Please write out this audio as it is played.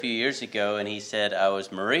few years ago, and he said I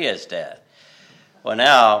was Maria's dad. Well,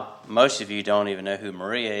 now most of you don't even know who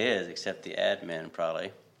Maria is, except the admin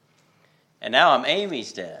probably. And now I'm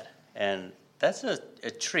Amy's dad, and that's a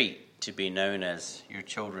treat to be known as your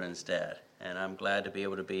children's dad. And I'm glad to be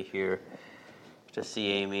able to be here to see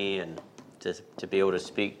Amy and to be able to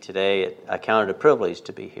speak today. I count it a privilege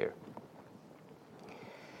to be here.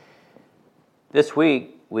 This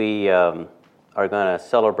week we are going to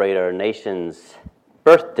celebrate our nation's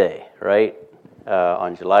birthday, right?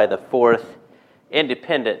 On July the 4th,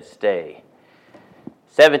 Independence Day.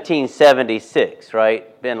 1776,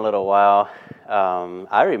 right? Been a little while.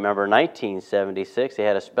 I remember 1976. They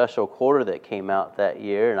had a special quarter that came out that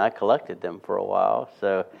year, and I collected them for a while.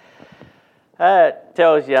 So that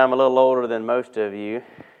tells you I'm a little older than most of you.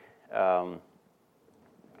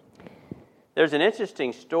 There's an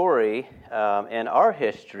interesting story in our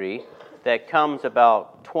history that comes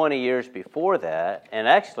about 20 years before that, and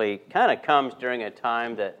actually kind of comes during a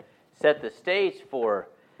time that set the stage for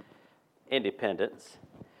independence.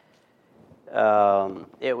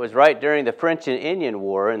 It was right during the French and Indian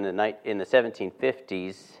War in the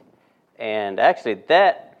 1750s, and actually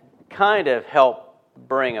that kind of helped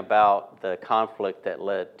bring about the conflict that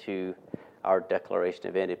led to our Declaration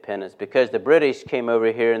of Independence, because the British came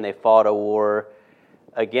over here and they fought a war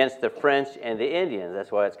against the French and the Indians.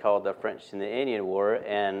 That's why it's called the French and the Indian War.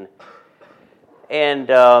 And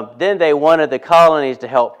then they wanted the colonies to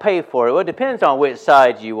help pay for it. Well, it depends on which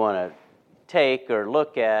side you want to take or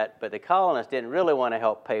look at, but the colonists didn't really want to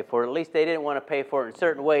help pay for it. At least they didn't want to pay for it in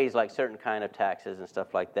certain ways, like certain kind of taxes and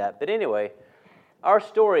stuff like that. But anyway, our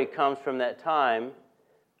story comes from that time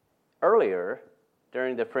earlier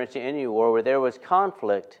during the French and Indian War, where there was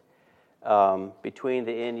conflict between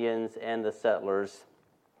the Indians and the settlers.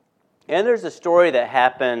 And there's a story that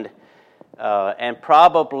happened, and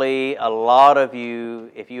probably a lot of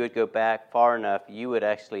you, if you would go back far enough, you would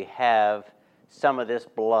actually have some of this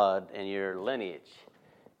blood in your lineage.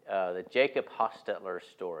 The Jacob Hostetler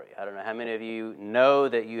story. I don't know how many of you know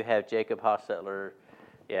that you have Jacob Hostetler.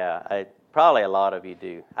 Yeah, probably a lot of you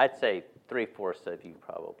do. I'd say 3/4 of you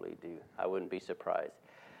probably do. I wouldn't be surprised.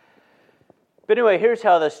 But anyway, here's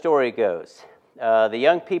how the story goes. The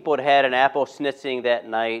young people had an apple snitzing that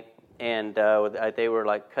night, and they were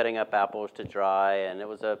like cutting up apples to dry, and it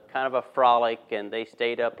was a kind of a frolic, and they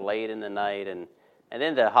stayed up late in the night, and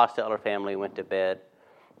then the Hostetler family went to bed,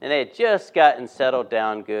 and they had just gotten settled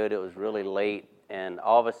down good. It was really late, and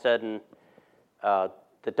all of a sudden,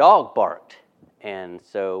 the dog barked. And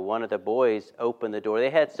so one of the boys opened the door. They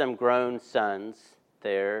had some grown sons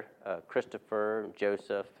there, Christopher,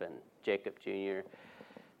 Joseph, and Jacob Jr.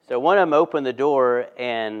 So one of them opened the door,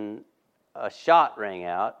 and a shot rang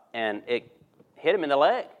out, and it hit him in the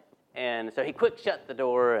leg. And so he quick shut the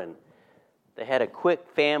door, and they had a quick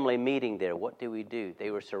family meeting there. What do we do? They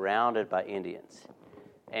were surrounded by Indians.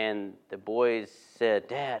 And the boys said,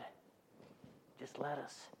 "Dad, just let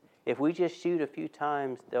us. If we just shoot a few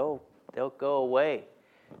times, they'll go away."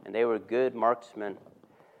 And they were good marksmen.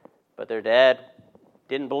 But their dad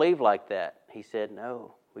didn't believe like that. He said,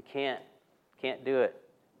 "No, we can't do it.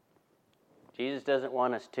 Jesus doesn't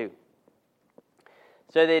want us to."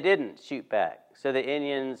 So they didn't shoot back. So the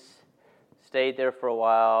Indians stayed there for a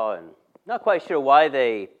while, and not quite sure why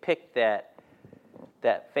they picked that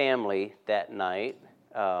family that night.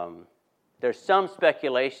 There's some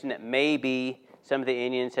speculation that maybe some of the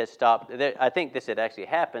Indians had stopped. I think this had actually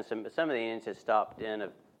happened. Some of the Indians had stopped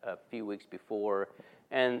in a few weeks before,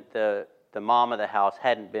 and the mom of the house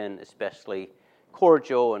hadn't been especially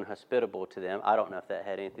cordial and hospitable to them. I don't know if that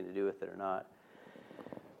had anything to do with it or not.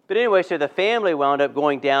 But anyway, so the family wound up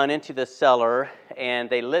going down into the cellar, and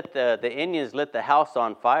they the Indians lit the house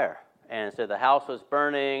on fire. And so the house was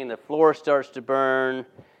burning, the floor starts to burn,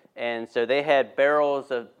 and so they had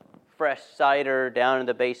barrels of fresh cider down in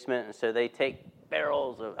the basement, and so they take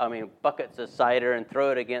buckets of cider and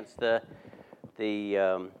throw it against the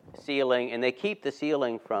ceiling, and they keep the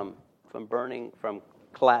ceiling from burning, from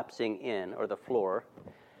collapsing in, or the floor.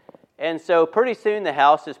 And so pretty soon the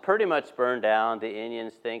house is pretty much burned down. The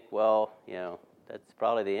Indians think, well, that's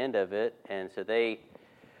probably the end of it, and so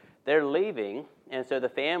they're leaving, and so the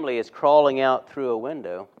family is crawling out through a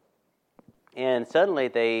window, and suddenly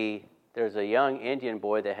there's a young Indian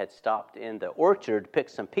boy that had stopped in the orchard to pick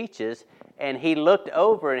some peaches, and he looked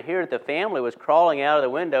over, and here the family was crawling out of the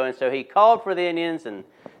window, and so he called for the Indians, and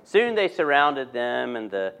soon they surrounded them, and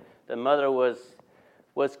the mother was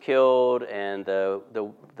killed, and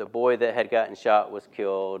the boy that had gotten shot was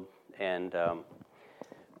killed, and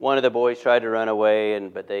one of the boys tried to run away,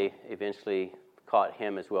 but they eventually caught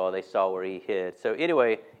him as well. They saw where he hid. So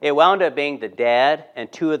anyway, it wound up being the dad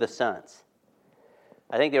and two of the sons.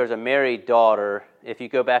 I think there was a married daughter. If you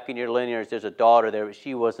go back in your linears, there's a daughter there, but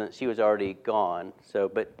she was already gone. So,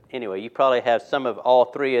 but anyway, you probably have some of all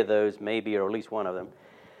three of those, maybe, or at least one of them.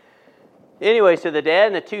 Anyway, so the dad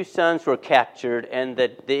and the two sons were captured, and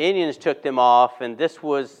the Indians took them off, and this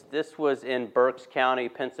was in Berks County,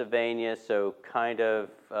 Pennsylvania, so kind of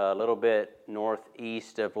a little bit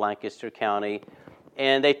northeast of Lancaster County.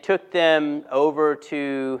 And they took them over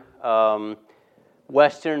to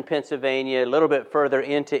western Pennsylvania, a little bit further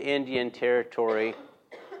into Indian Territory.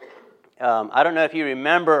 I don't know if you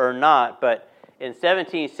remember or not, but in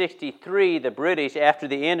 1763, the British, after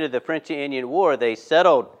the end of the French and Indian War, they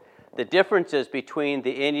settled the differences between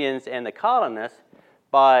the Indians and the colonists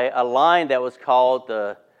by a line that was called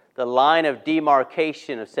the line of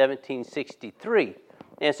demarcation of 1763.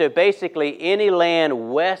 And so basically any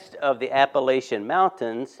land west of the Appalachian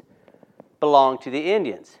Mountains belonged to the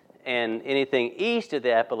Indians, and anything east of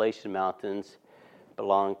the Appalachian Mountains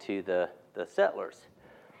belonged to the settlers.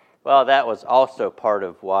 Well, that was also part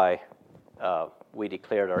of why we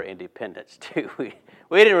declared our independence, too.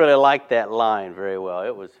 We didn't really like that line very well.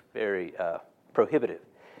 It was very prohibitive,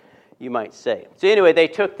 you might say. So anyway, they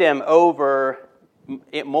took them over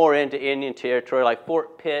more into Indian Territory, like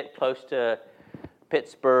Fort Pitt, close to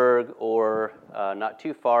Pittsburgh, or not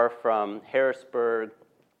too far from Harrisburg.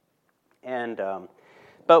 And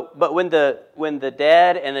but when the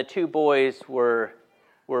dad and the two boys were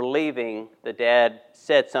leaving, the dad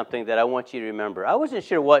said something that I want you to remember. I wasn't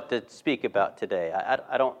sure what to speak about today.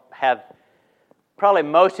 I don't have, probably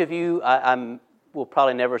most of you I will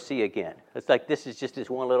probably never see again. It's like this is just this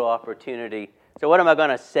one little opportunity. So what am I going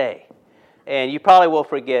to say? And you probably will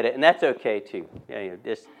forget it, and that's okay too.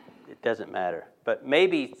 It doesn't matter. But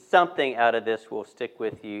maybe something out of this will stick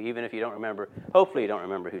with you, even if you don't remember. Hopefully you don't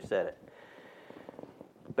remember who said it.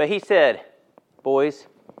 But he said, boys,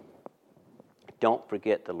 don't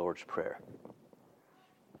forget the Lord's Prayer.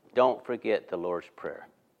 Don't forget the Lord's Prayer.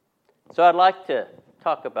 So I'd like to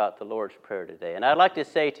talk about the Lord's Prayer today. And I'd like to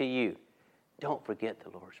say to you, don't forget the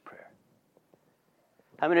Lord's Prayer.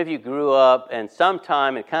 How many of you grew up and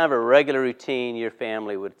sometime in kind of a regular routine, your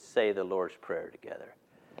family would say the Lord's Prayer together?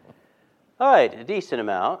 All right, a decent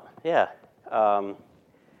amount, yeah.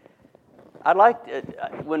 I'd like to,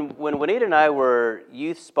 when Juanita and I were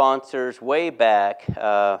youth sponsors way back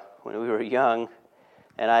when we were young,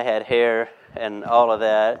 and I had hair and all of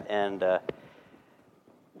that, and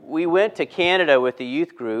we went to Canada with the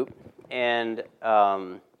youth group, and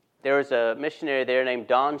there was a missionary there named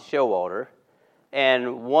Don Showalter,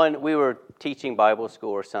 and we were teaching Bible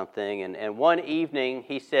school or something, and one evening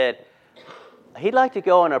he said he'd like to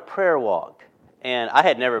go on a prayer walk, and I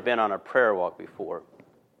had never been on a prayer walk before.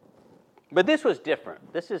 But this was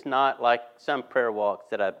different. This is not like some prayer walks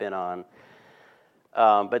that I've been on.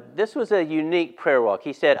 But this was a unique prayer walk.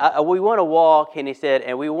 He said, we want to walk, and he said,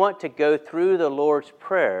 and we want to go through the Lord's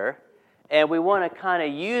Prayer, and we want to kind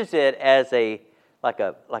of use it as like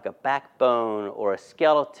a backbone or a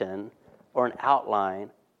skeleton or an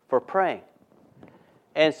outline for praying.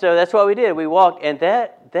 And so that's what we did. We walked, and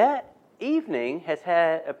that evening has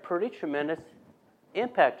had a pretty tremendous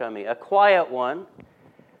impact on me, a quiet one.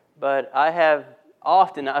 But I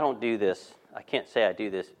don't do this, I can't say I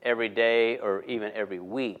do this every day or even every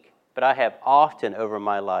week, but I have often over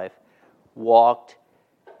my life walked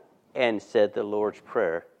and said the Lord's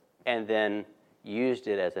Prayer and then used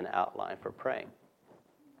it as an outline for praying.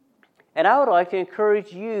 And I would like to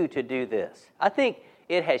encourage you to do this. I think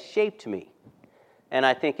it has shaped me, and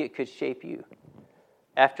I think it could shape you.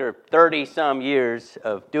 After 30-some years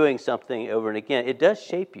of doing something over and again, it does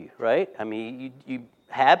shape you, right? I mean, you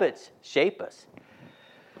habits shape us.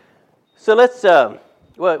 So let's,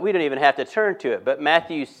 we don't even have to turn to it, but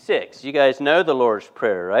Matthew 6. You guys know the Lord's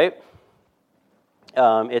Prayer, right?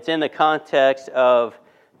 It's in the context of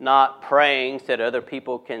not praying so that other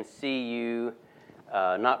people can see you,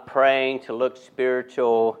 not praying to look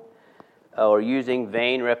spiritual, or using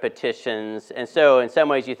vain repetitions. And so in some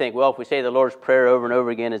ways you think, well, if we say the Lord's Prayer over and over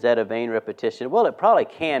again, is that a vain repetition? Well, it probably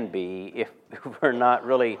can be if we're not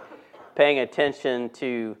really paying attention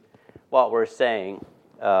to what we're saying.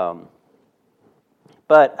 But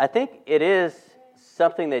I think it is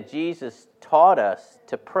something that Jesus taught us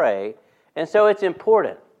to pray, and so it's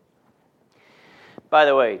important. By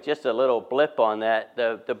the way, just a little blip on that.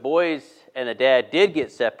 The boys and the dad did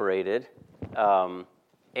get separated,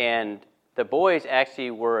 and the boys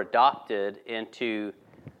actually were adopted into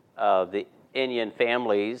the Indian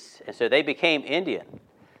families, and so they became Indian.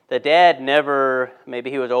 The dad never,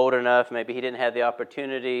 maybe he was old enough, maybe he didn't have the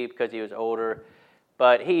opportunity because he was older.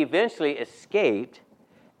 But he eventually escaped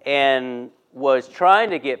and was trying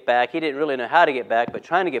to get back. He didn't really know how to get back, but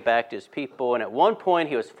trying to get back to his people. And at one point,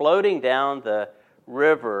 he was floating down the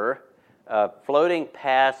river, floating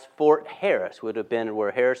past Fort Harris, would have been where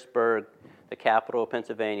Harrisburg, the capital of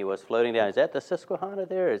Pennsylvania, was, floating down. Is that the Susquehanna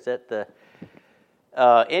there? Is that the...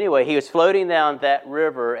 Anyway, he was floating down that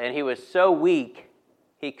river, and he was so weak,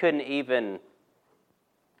 he couldn't even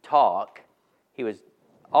talk. He was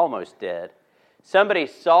almost dead. Somebody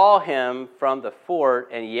saw him from the fort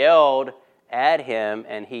and yelled at him,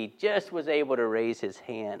 and he just was able to raise his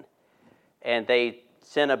hand. And they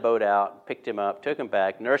sent a boat out, picked him up, took him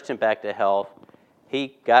back, nursed him back to health.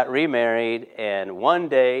 He got remarried, and one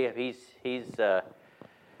day he's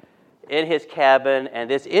in his cabin, and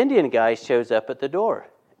this Indian guy shows up at the door.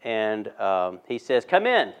 And he says, "Come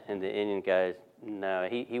in." And the Indian guy, no,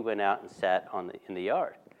 he went out and sat in the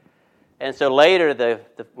yard. And so later,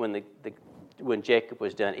 when Jacob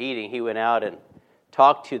was done eating, he went out and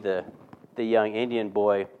talked to the young Indian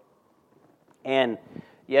boy. And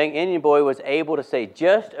the young Indian boy was able to say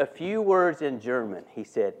just a few words in German. He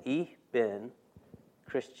said, "Ich bin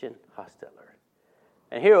Christian Hosteller."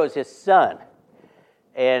 And here was his son.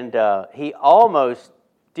 And he almost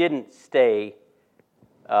didn't stay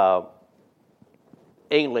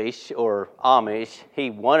English or Amish.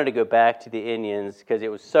 He wanted to go back to the Indians because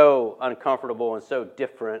it was so uncomfortable and so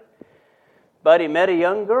different. But he met a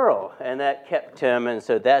young girl, and that kept him, and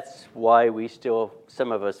so that's why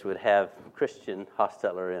some of us would have Christian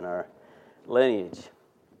Hosteller in our lineage.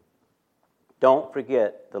 Don't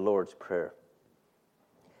forget the Lord's Prayer.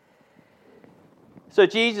 So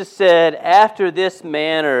Jesus said, "After this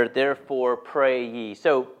manner, therefore, pray ye."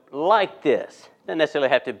 So like this. Doesn't necessarily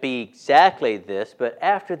have to be exactly this, but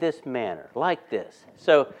after this manner, like this.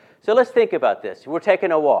 So let's think about this. We're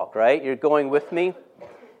taking a walk, right? You're going with me.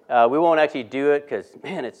 We won't actually do it because,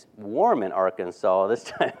 man, it's warm in Arkansas this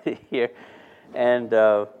time of year.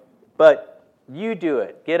 But you do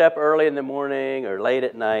it. Get up early in the morning or late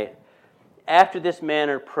at night. After this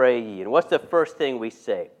manner, pray ye. And what's the first thing we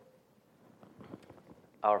say?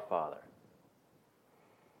 Our Father.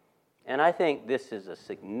 And I think this is a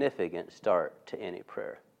significant start to any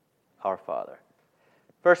prayer. Our Father.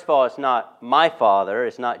 First of all, it's not my Father.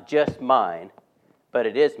 It's not just mine, but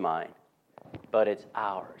it is mine. But it's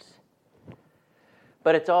ours.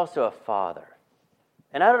 But it's also a father.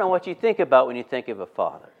 And I don't know what you think about when you think of a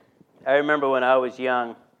father. I remember when I was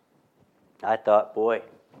young, I thought, boy,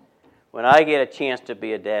 when I get a chance to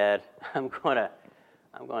be a dad, I'm going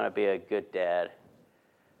to be a good dad.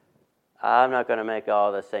 I'm not going to make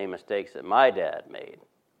all the same mistakes that my dad made.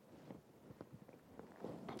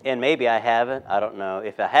 And maybe I haven't. I don't know.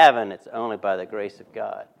 If I haven't, it's only by the grace of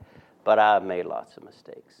God. But I've made lots of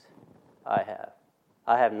mistakes. I have.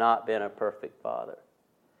 I have not been a perfect father.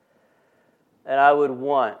 And I would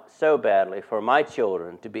want so badly for my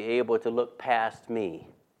children to be able to look past me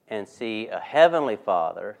and see a heavenly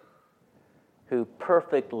Father who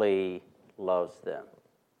perfectly loves them.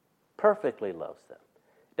 Perfectly loves them.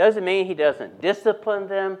 Doesn't mean he doesn't discipline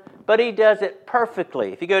them, but he does it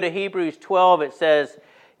perfectly. If you go to Hebrews 12, it says,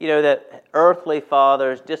 that earthly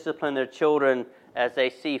fathers discipline their children as they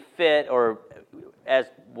see fit or as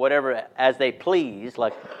they please,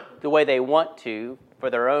 like the way they want to for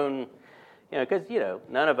their own, because,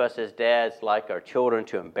 none of us as dads like our children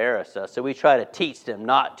to embarrass us, so we try to teach them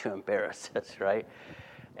not to embarrass us, right?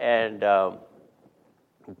 And,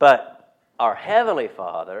 but our Heavenly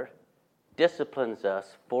Father disciplines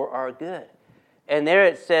us for our good. And there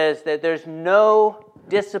it says that there's no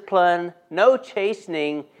discipline, no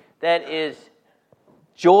chastening that is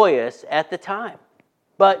joyous at the time,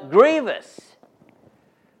 but grievous.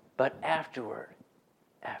 But afterward.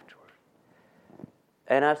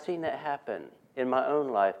 And I've seen that happen in my own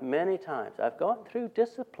life many times. I've gone through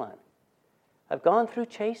discipline. I've gone through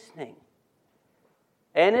chastening.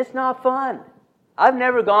 And it's not fun. I've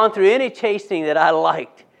never gone through any chastening that I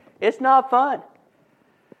liked. It's not fun.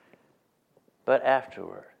 But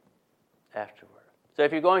afterward. So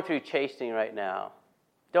if you're going through chastening right now,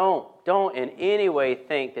 don't in any way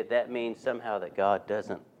think that means somehow that God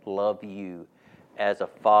doesn't love you as a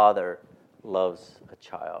father loves a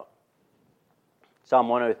child. Psalm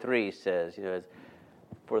 103 says,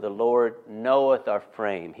 "For the Lord knoweth our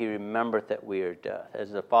frame. He remembereth that we are dust.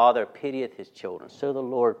 As the Father pitieth his children, so the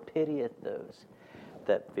Lord pitieth those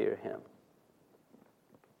that fear him."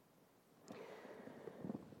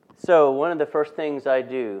 So one of the first things I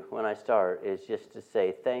do when I start is just to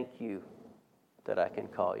say, thank you that I can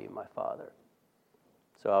call you my Father.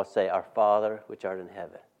 So I'll say, "Our Father, which art in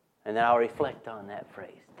heaven." And then I'll reflect on that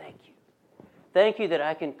phrase. Thank you. Thank you that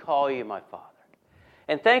I can call you my Father.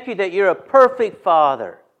 And thank you that you're a perfect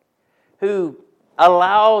Father who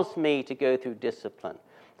allows me to go through discipline.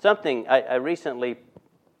 Something I recently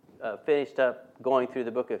finished up going through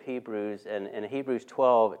the book of Hebrews, and in Hebrews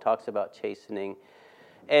 12 it talks about chastening.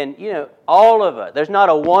 And all of us, there's not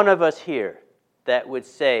a one of us here that would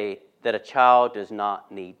say that a child does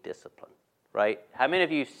not need discipline, right? How many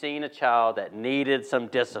of you have seen a child that needed some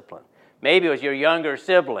discipline? Maybe it was your younger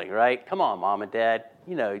sibling, right? Come on, Mom and Dad,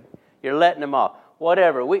 you're letting them off.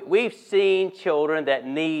 Whatever. We've seen children that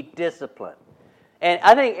need discipline. And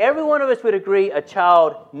I think every one of us would agree a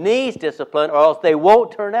child needs discipline or else they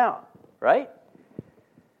won't turn out, right?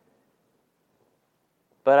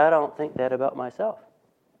 But I don't think that about myself.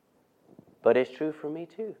 But it's true for me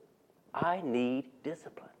too. I need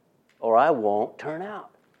discipline or I won't turn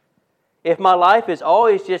out. If my life is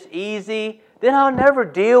always just easy, then I'll never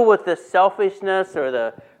deal with the selfishness or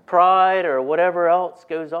the pride or whatever else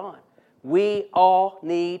goes on. We all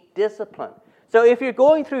need discipline. So if you're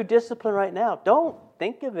going through discipline right now, don't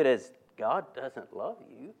think of it as God doesn't love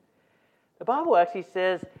you. The Bible actually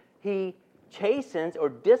says He chastens or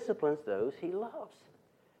disciplines those He loves.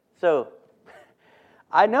 So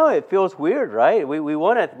I know it feels weird, right? We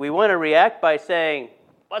want to react by saying,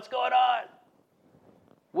 "What's going on?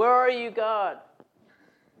 Where are you, God?"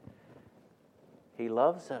 He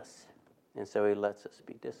loves us, and so He lets us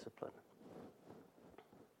be disciplined.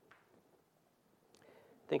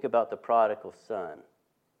 Think about the prodigal son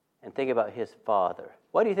and think about his father.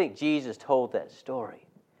 Why do you think Jesus told that story?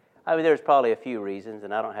 I mean, there's probably a few reasons,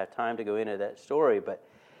 and I don't have time to go into that story, but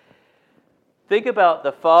think about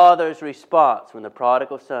the father's response when the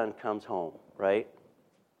prodigal son comes home, right?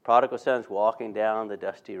 Prodigal son's walking down the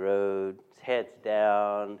dusty road, his head's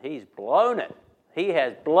down, he's blown it. He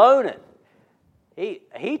has blown it.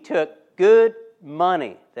 He took good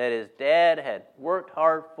money that his dad had worked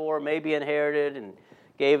hard for, maybe inherited, and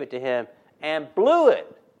gave it to him, and blew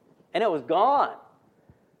it. And it was gone.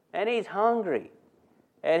 And he's hungry.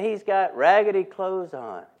 And he's got raggedy clothes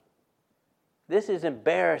on. This is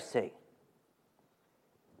embarrassing.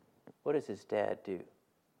 What does his dad do?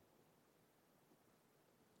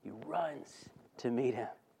 He runs to meet him.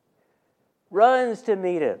 Runs to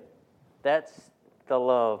meet him. That's the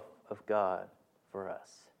love of God for us.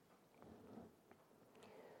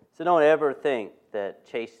 So don't ever think that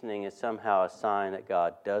chastening is somehow a sign that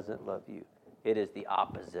God doesn't love you. It is the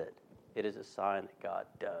opposite. It is a sign that God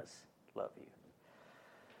does love you.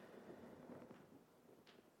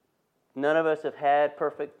 None of us have had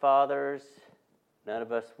perfect fathers. None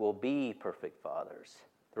of us will be perfect fathers.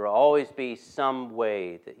 There will always be some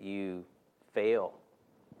way that you fail.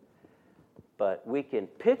 But we can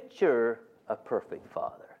picture a perfect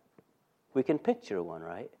father. We can picture one,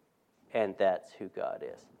 right? And that's who God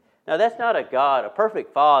is. Now, that's not a God. A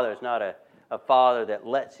perfect father is not a father that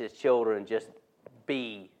lets his children just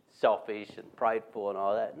be selfish and prideful and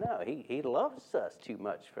all that. No, he loves us too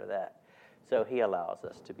much for that. So He allows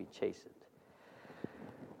us to be chastened.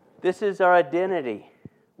 This is our identity.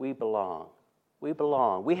 We belong. We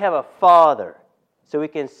belong. We have a Father. So we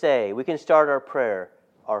can start our prayer,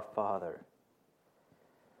 "Our Father."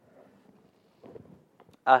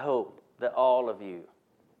 I hope that all of you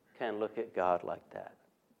can look at God like that.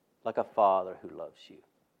 Like a father who loves you.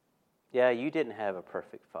 Yeah, you didn't have a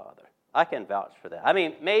perfect father. I can vouch for that. I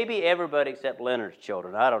mean, maybe everybody except Leonard's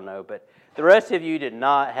children. I don't know. But the rest of you did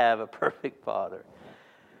not have a perfect father.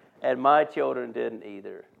 And my children didn't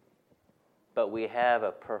either. But we have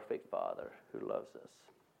a perfect Father who loves us.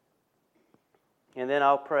 And then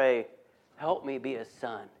I'll pray, help me be a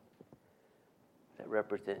son that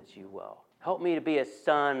represents you well. Help me to be a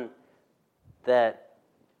son that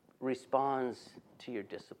responds to your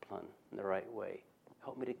discipline in the right way.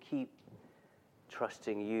 Help me to keep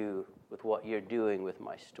trusting you with what you're doing with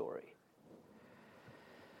my story.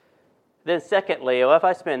 Then secondly, if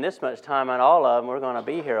I spend this much time on all of them, we're going to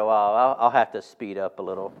be here a while. I'll have to speed up a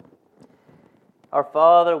little. Our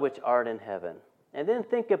Father which art in heaven. And then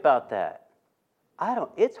think about that.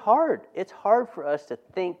 It's hard. It's hard for us to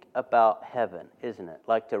think about heaven, isn't it?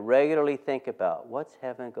 Like to regularly think about what's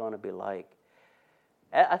heaven going to be like.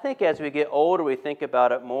 I think as we get older, we think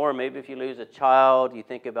about it more. Maybe if you lose a child, you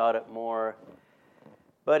think about it more.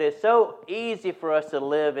 But it's so easy for us to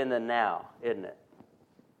live in the now, isn't it?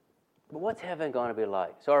 But what's heaven going to be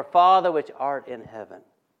like? So our Father which art in heaven.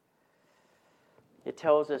 It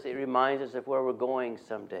tells us, it reminds us of where we're going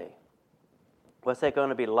someday. What's that going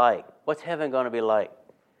to be like? What's heaven going to be like?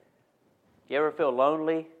 You ever feel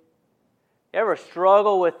lonely? You ever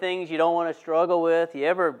struggle with things you don't want to struggle with? You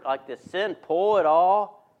ever, like the sin pull it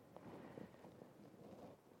all?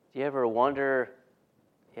 Do you ever wonder,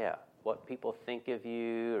 what people think of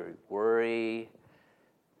you or worry.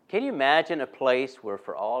 Can you imagine a place where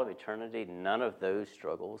for all of eternity none of those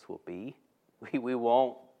struggles will be? We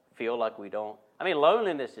won't feel like we don't. I mean,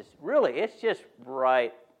 loneliness is really, it's just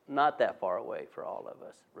right, not that far away for all of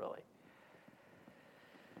us, really.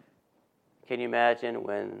 Can you imagine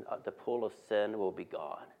when the pull of sin will be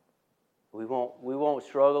gone? We won't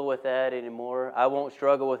struggle with that anymore. I won't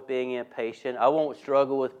struggle with being impatient. I won't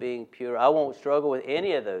struggle with being pure. I won't struggle with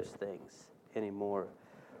any of those things anymore.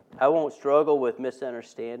 I won't struggle with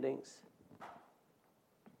misunderstandings.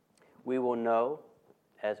 We will know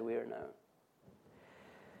as we are known.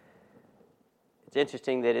 It's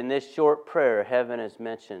interesting that in this short prayer, heaven is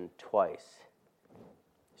mentioned twice.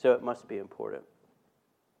 So it must be important.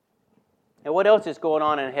 And what else is going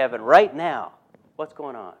on in heaven right now? What's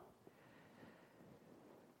going on?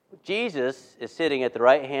 Jesus is sitting at the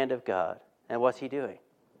right hand of God. And what's he doing?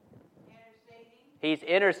 Interceding. He's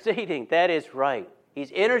interceding. That is right.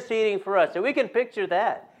 He's interceding for us. So we can picture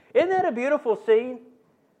that. Isn't that a beautiful scene?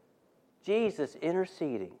 Jesus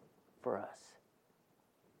interceding for us.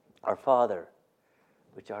 Our Father,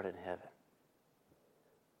 which art in heaven.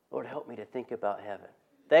 Lord, help me to think about heaven.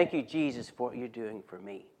 Thank you, Jesus, for what you're doing for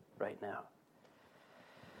me right now.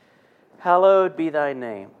 Hallowed be thy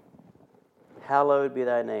name. Hallowed be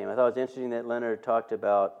thy name. I thought it was interesting that Leonard talked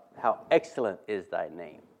about how excellent is thy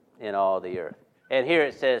name in all the earth. And here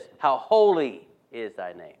it says, how holy is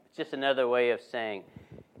thy name. It's just another way of saying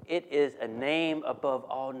it is a name above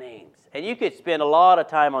all names. And you could spend a lot of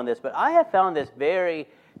time on this, but I have found this very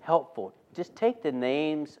helpful. Just take the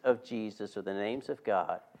names of Jesus or the names of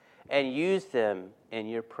God and use them in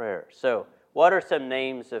your prayer. So, what are some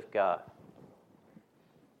names of God?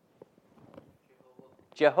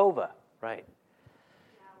 Jehovah, right.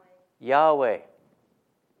 Yahweh.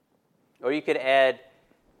 Or you could add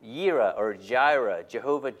Yireh or Jireh,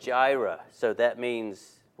 Jehovah Jireh. So that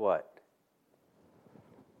means what?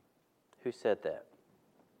 Who said that?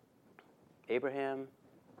 Abraham.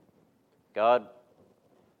 God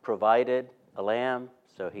provided a lamb,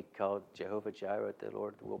 so he called Jehovah Jireh, the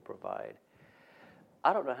Lord will provide.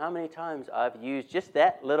 I don't know how many times I've used just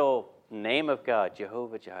that little name of God,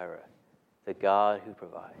 Jehovah Jireh, the God who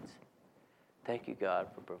provides. Thank you, God,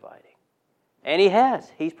 for providing. And he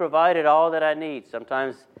has. He's provided all that I need.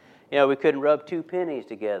 Sometimes, we couldn't rub two pennies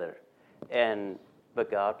together, but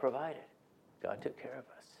God provided. God took care of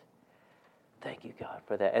us. Thank you, God,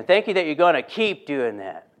 for that. And thank you that you're going to keep doing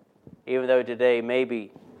that, even though today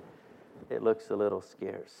maybe it looks a little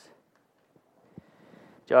scarce.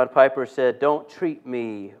 John Piper said, don't treat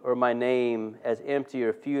me or my name as empty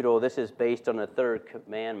or futile. This is based on the third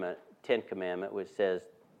commandment, 10th commandment, which says,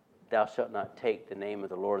 thou shalt not take the name of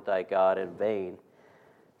the Lord thy God in vain.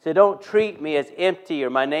 So don't treat me as empty or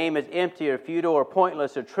my name as empty or futile or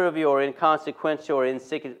pointless or trivial or inconsequential or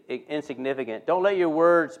insignificant. Don't let your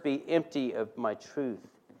words be empty of my truth.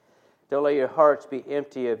 Don't let your hearts be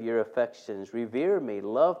empty of your affections. Revere me,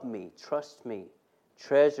 love me, trust me,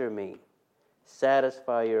 treasure me,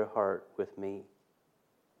 satisfy your heart with me.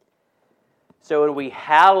 So when we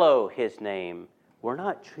hallow his name, we're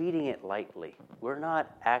not treating it lightly. We're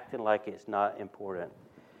not acting like it's not important.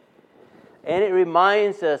 And it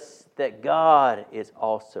reminds us that God is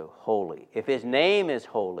also holy. If his name is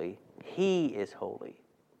holy, he is holy.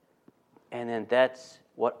 And then that's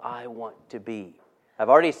what I want to be. I've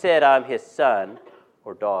already said I'm his son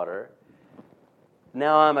or daughter.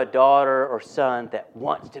 Now I'm a daughter or son that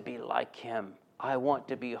wants to be like him. I want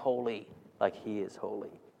to be holy like he is holy.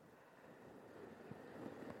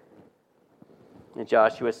 In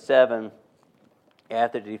Joshua 7,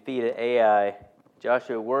 after the defeat of Ai,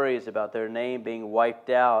 Joshua worries about their name being wiped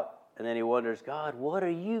out, and then he wonders, God, what are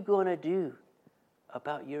you going to do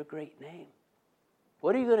about your great name?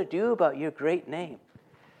 What are you going to do about your great name?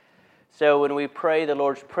 So when we pray the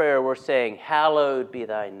Lord's Prayer, we're saying, hallowed be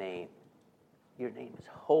thy name. Your name is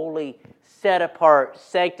holy, set apart,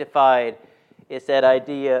 sanctified. It's that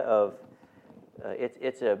idea of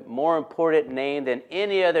it's a more important name than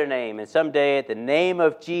any other name. And someday at the name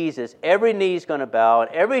of Jesus, every knee is going to bow and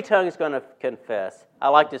every tongue is going to confess. I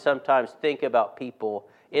like to sometimes think about people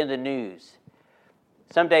in the news.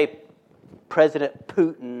 Someday President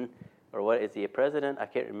Putin, or what is he, a president? I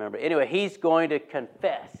can't remember. Anyway, he's going to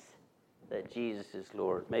confess that Jesus is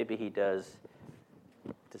Lord. Maybe he does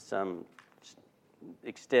to some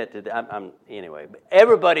extent. Anyway, but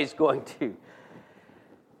everybody's going to.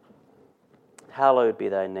 Hallowed be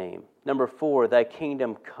thy name. Number 4, thy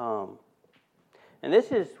kingdom come. And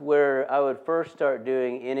this is where I would first start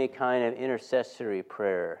doing any kind of intercessory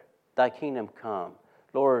prayer. Thy kingdom come.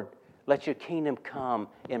 Lord, let your kingdom come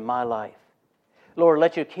in my life. Lord,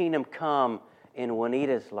 let your kingdom come in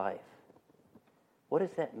Juanita's life. What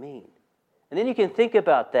does that mean? And then you can think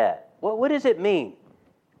about that. What does it mean?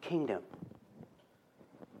 Kingdom.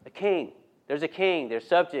 A king. There's a king. There's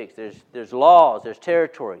subjects. There's laws. There's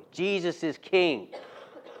territory. Jesus is king.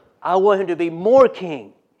 I want him to be more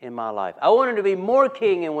king in my life. I want him to be more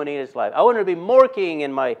king in Juanita's life. I want him to be more king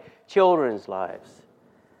in my children's lives.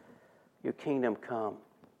 Your kingdom come.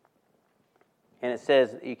 And it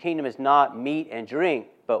says your kingdom is not meat and drink,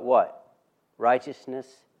 but what? Righteousness,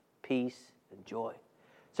 peace, and joy.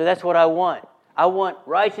 So that's what I want. I want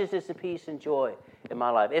righteousness and peace and joy in my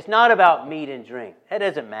life. It's not about meat and drink. That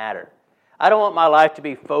doesn't matter. I don't want my life to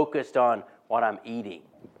be focused on what I'm eating.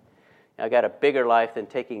 I got a bigger life than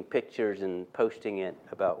taking pictures and posting it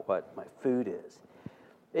about what my food is.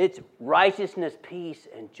 It's righteousness, peace,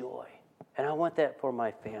 and joy. And I want that for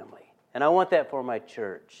my family. And I want that for my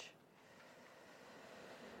church.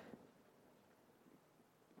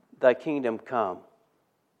 Thy kingdom come.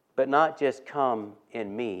 But not just come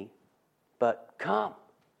in me, but come.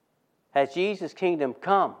 Has Jesus' kingdom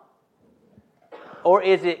come? Or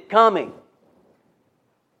is it coming?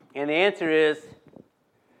 And the answer is,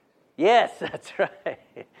 yes, that's right.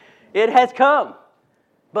 It has come,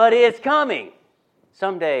 but it's coming.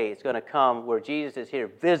 Someday it's going to come where Jesus is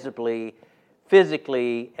here visibly,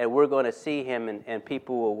 physically, and we're going to see him and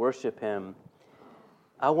people will worship him.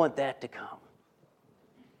 I want that to come.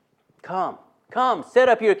 Come, set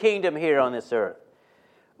up your kingdom here on this earth.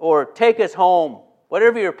 Or take us home,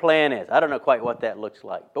 whatever your plan is. I don't know quite what that looks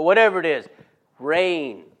like, but whatever it is,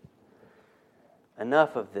 reign.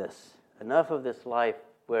 Enough of this life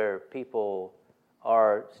where people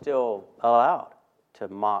are still allowed to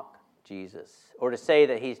mock Jesus, or to say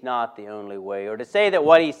that he's not the only way, or to say that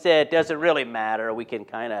what he said doesn't really matter. We can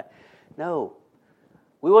no.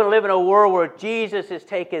 We want to live in a world where Jesus is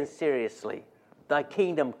taken seriously. Thy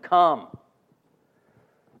kingdom come.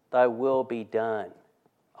 Thy will be done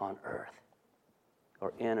on earth,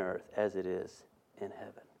 or in earth as it is in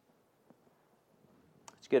heaven.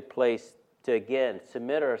 It's a good place to, again,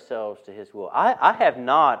 submit ourselves to his will. I have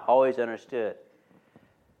not always understood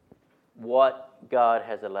what God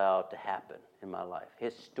has allowed to happen in my life.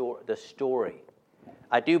 The story.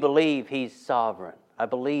 I do believe he's sovereign. I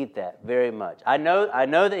believe that very much. I know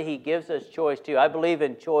that he gives us choice too. I believe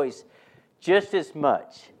in choice just as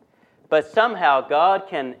much. But somehow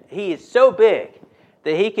he is so big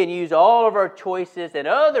that he can use all of our choices and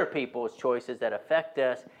other people's choices that affect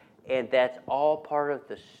us, and that's all part of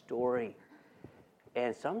the story.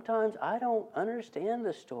 And sometimes I don't understand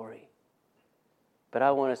the story, but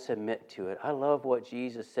I want to submit to it. I love what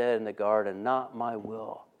Jesus said in the garden, not my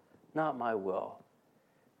will, but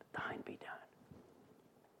thine be done.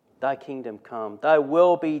 Thy kingdom come, thy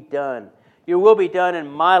will be done. Your will be done in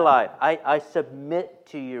my life. I submit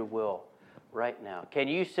to your will right now. Can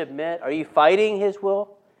you submit? Are you fighting his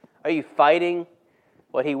will? Are you fighting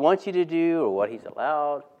what he wants you to do or what he's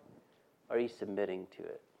allowed? Are you submitting to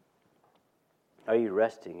it? Are you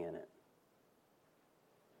resting in it?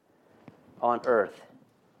 On earth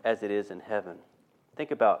as it is in heaven. Think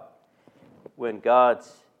about when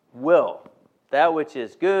God's will, that which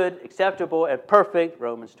is good, acceptable, and perfect,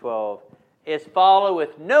 Romans 12, is followed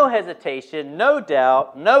with no hesitation, no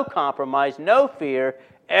doubt, no compromise, no fear.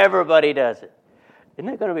 Everybody does it. Isn't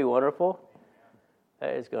that going to be wonderful?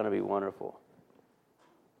 That is going to be wonderful.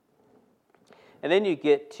 And then you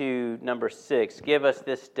get to number 6, give us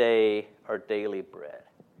this day our daily bread.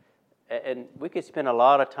 And we could spend a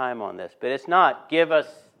lot of time on this, but it's not give us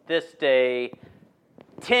this day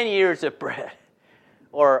 10 years of bread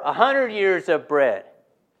or 100 years of bread.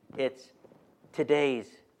 It's today's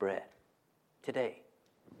bread. Today.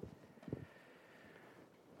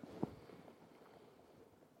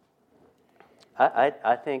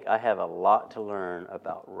 I think I have a lot to learn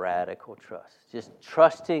about radical trust. Just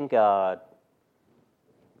trusting God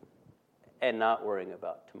and not worrying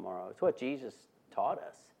about tomorrow. It's what Jesus taught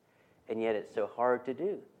us. And yet it's so hard to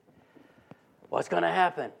do. What's going to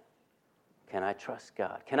happen? Can I trust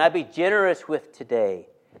God? Can I be generous with today?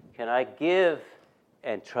 Can I give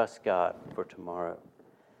and trust God for tomorrow?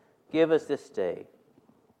 Give us this day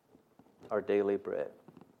our daily bread.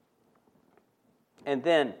 And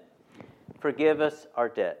then forgive us our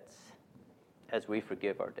debts as we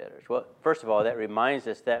forgive our debtors. Well, first of all, that reminds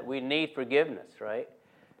us that we need forgiveness, right?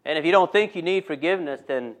 And if you don't think you need forgiveness,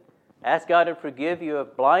 then ask God to forgive you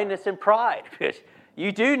of blindness and pride, because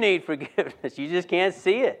you do need forgiveness. You just can't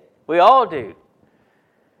see it. We all do.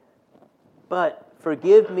 But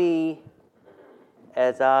forgive me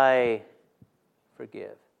as I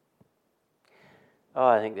forgive. Oh,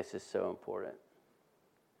 I think this is so important.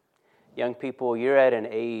 Young people, you're at an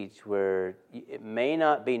age where it may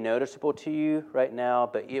not be noticeable to you right now,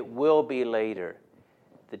 but it will be later.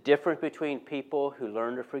 The difference between people who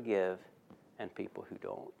learn to forgive and people who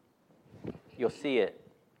don't. You'll see it,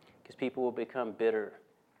 because people will become bitter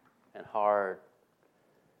and hard,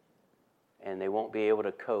 and they won't be able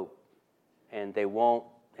to cope, and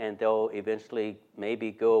they'll eventually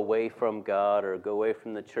maybe go away from God or go away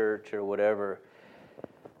from the church or whatever,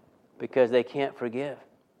 because they can't forgive.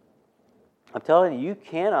 I'm telling you, you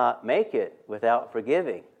cannot make it without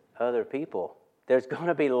forgiving other people. There's going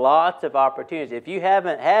to be lots of opportunities. If you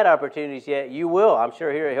haven't had opportunities yet, you will. I'm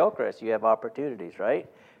sure here at Hillcrest you have opportunities, right?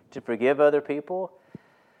 To forgive other people.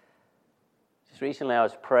 Just recently I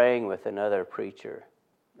was praying with another preacher,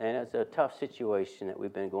 and it's a tough situation that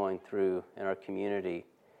we've been going through in our community.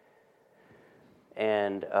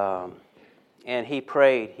 And he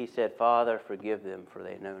prayed. He said, "Father, forgive them, for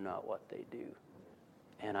they know not what they do."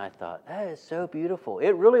 And I thought, that is so beautiful.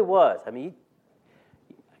 It really was. I mean,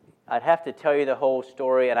 I'd have to tell you the whole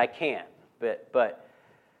story, and I can't. But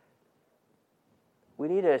we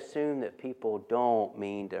need to assume that people don't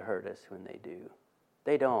mean to hurt us when they do.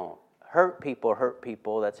 They don't. Hurt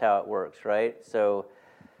people. That's how it works, right? So,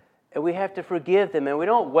 and we have to forgive them, and we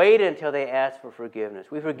don't wait until they ask for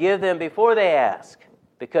forgiveness. We forgive them before they ask,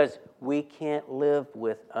 because we can't live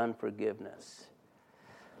with unforgiveness.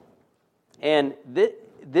 And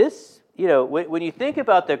this, when you think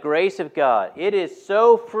about the grace of God, it is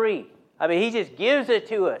so free. I mean, He just gives it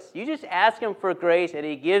to us. You just ask Him for grace, and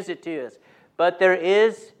He gives it to us. But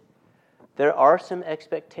there are some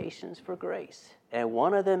expectations for grace, and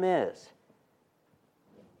one of them is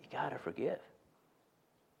you got to forgive.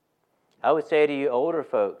 I would say to you older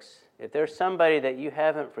folks, if there's somebody that you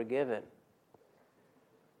haven't forgiven,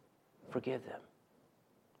 forgive them.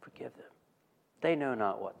 Forgive them. They know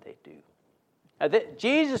not what they do.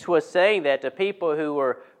 Jesus was saying that to people who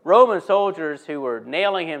were Roman soldiers who were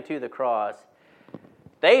nailing Him to the cross.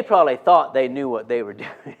 They probably thought they knew what they were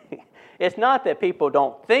doing. It's not that people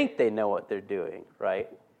don't think they know what they're doing, right?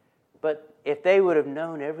 But if they would have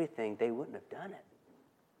known everything, they wouldn't have done it.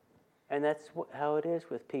 And that's how it is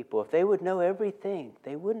with people. If they would know everything,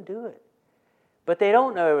 they wouldn't do it. But they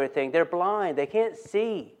don't know everything. They're blind. They can't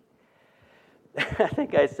see. I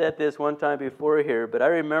think I said this one time before here, but I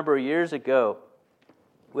remember years ago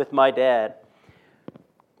with my dad,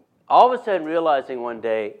 all of a sudden realizing one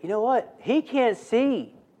day, you know what? He can't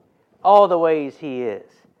see all the ways he is.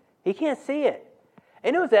 He can't see it.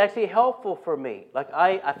 And it was actually helpful for me. Like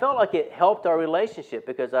I felt like it helped our relationship,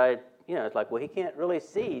 because it's like, well, he can't really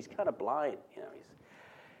see. He's kind of blind.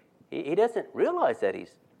 He doesn't realize that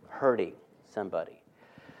he's hurting somebody.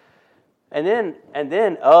 And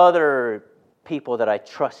then other people that I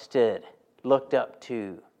trusted, looked up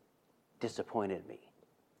to, disappointed me.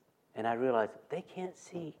 And I realized they can't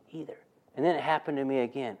see either. And then it happened to me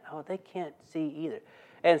again. Oh, they can't see either.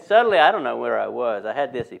 And suddenly, I don't know where I was. I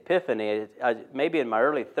had this epiphany. Maybe in my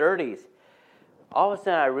early 30s. All of a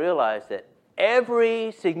sudden, I realized that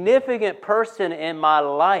every significant person in my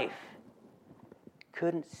life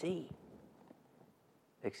couldn't see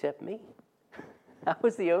except me. I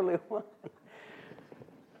was the only one.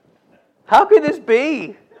 How could this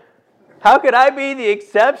be? How could I be the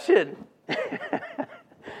exception?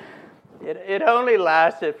 It only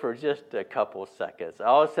lasted for just a couple seconds.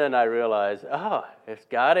 All of a sudden I realized, it's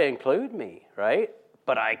got to include me, right?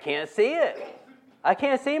 But I can't see it. I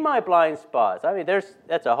can't see my blind spots. I mean,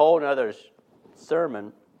 that's a whole other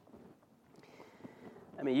sermon.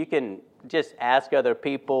 I mean, you can just ask other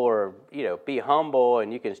people, or be humble,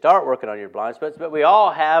 and you can start working on your blind spots. But we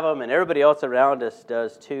all have them, and everybody else around us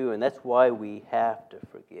does too. And that's why we have to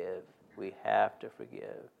forgive. We have to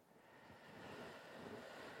forgive.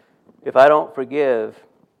 If I don't forgive,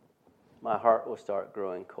 my heart will start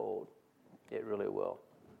growing cold. It really will.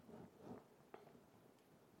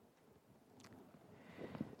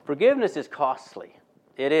 Forgiveness is costly.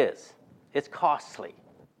 It is. It's costly.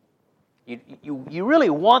 You really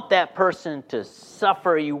want that person to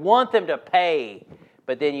suffer. You want them to pay.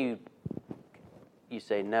 But then you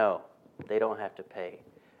say, no, they don't have to pay.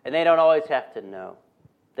 And they don't always have to know.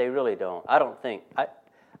 They really don't. I don't think.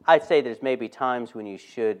 I'd say there's maybe times when you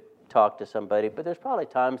should talk to somebody, but there's probably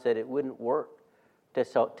times that it wouldn't work to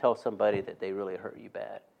tell somebody that they really hurt you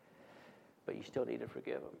bad. But you still need to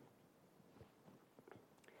forgive them.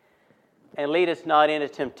 And lead us not into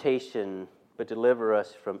temptation, but deliver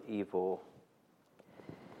us from evil.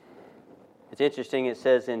 It's interesting, it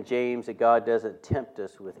says in James that God doesn't tempt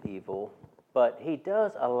us with evil, but He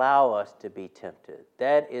does allow us to be tempted.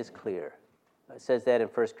 That is clear. It says that in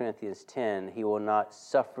 1 Corinthians 10, He will not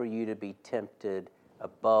suffer you to be tempted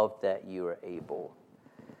Above that you are able.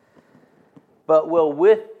 But will,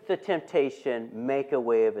 with the temptation, make a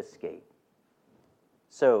way of escape.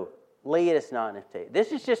 So, lead us not into temptation.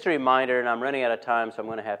 This is just a reminder, and I'm running out of time, so I'm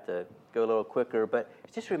going to have to go a little quicker, but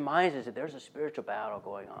it just reminds us that there's a spiritual battle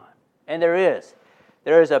going on. And there is.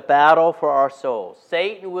 There is a battle for our souls.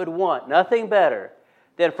 Satan would want nothing better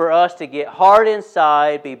than for us to get hard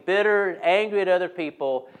inside, be bitter and angry at other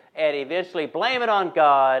people, and eventually blame it on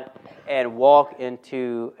God and walk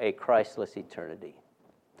into a Christless eternity.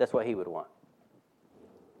 That's what he would want.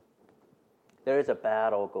 There is a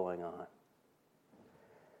battle going on.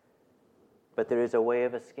 But there is a way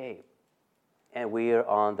of escape. And we are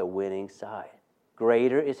on the winning side.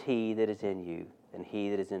 Greater is he that is in you than he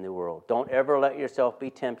that is in the world. Don't ever let yourself be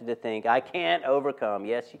tempted to think, I can't overcome.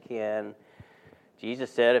 Yes, you can.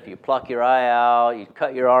 Jesus said if you pluck your eye out, you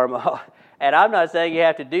cut your arm off. And I'm not saying you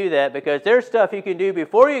have to do that, because there's stuff you can do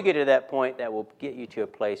before you get to that point that will get you to a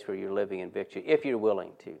place where you're living in victory, if you're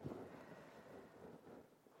willing to.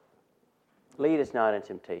 Lead us not in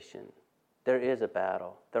temptation. There is a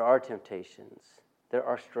battle. There are temptations. There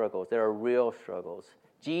are struggles. There are real struggles.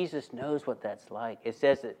 Jesus knows what that's like. It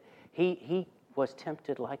says that he was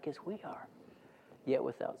tempted like as we are, yet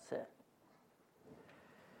without sin.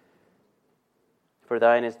 For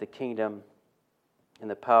thine is the kingdom and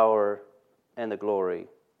the power and the glory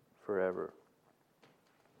forever.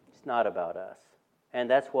 It's not about us. And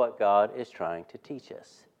that's what God is trying to teach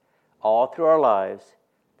us all through our lives,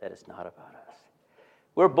 that it's not about us.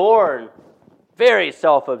 We're born very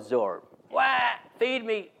self-absorbed. Wah, feed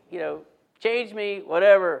me, change me,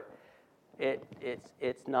 whatever.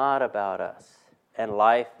 It's not about us and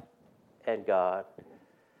life and God.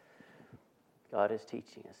 God is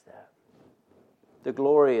teaching us that. The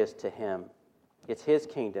glory is to him. It's his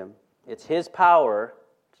kingdom. It's his power.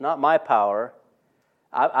 It's not my power.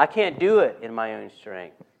 I can't do it in my own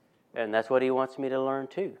strength. And that's what he wants me to learn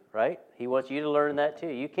too, right? He wants you to learn that too.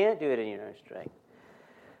 You can't do it in your own strength.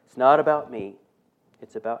 It's not about me.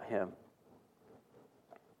 It's about him.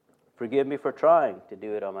 Forgive me for trying to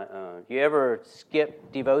do it on my own. You ever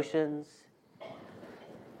skip devotions?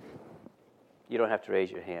 You don't have to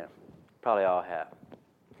raise your hand. Probably all have.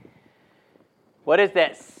 What does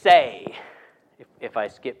that say if I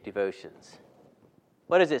skip devotions?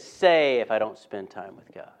 What does it say if I don't spend time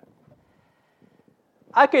with God?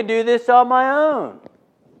 I could do this on my own.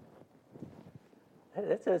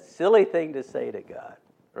 That's a silly thing to say to God,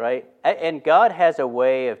 right? And God has a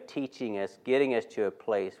way of teaching us, getting us to a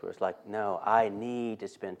place where it's like, no, I need to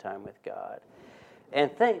spend time with God.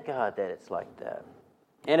 And thank God that it's like that.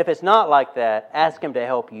 And if it's not like that, ask him to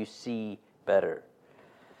help you see better.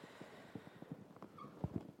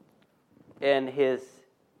 And his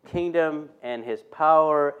kingdom and his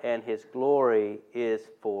power and his glory is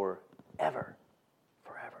forever.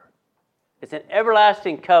 Forever. It's an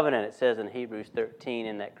everlasting covenant, it says in Hebrews 13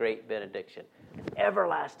 in that great benediction. An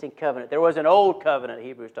everlasting covenant. There was an old covenant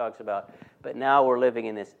Hebrews talks about, but now we're living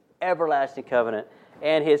in this everlasting covenant.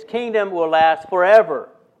 And his kingdom will last forever.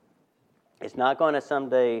 It's not going to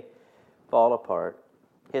someday fall apart.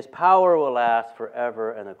 His power will last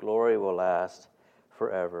forever, and the glory will last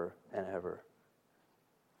forever and ever.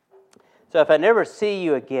 So if I never see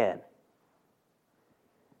you again,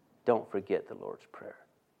 don't forget the Lord's Prayer.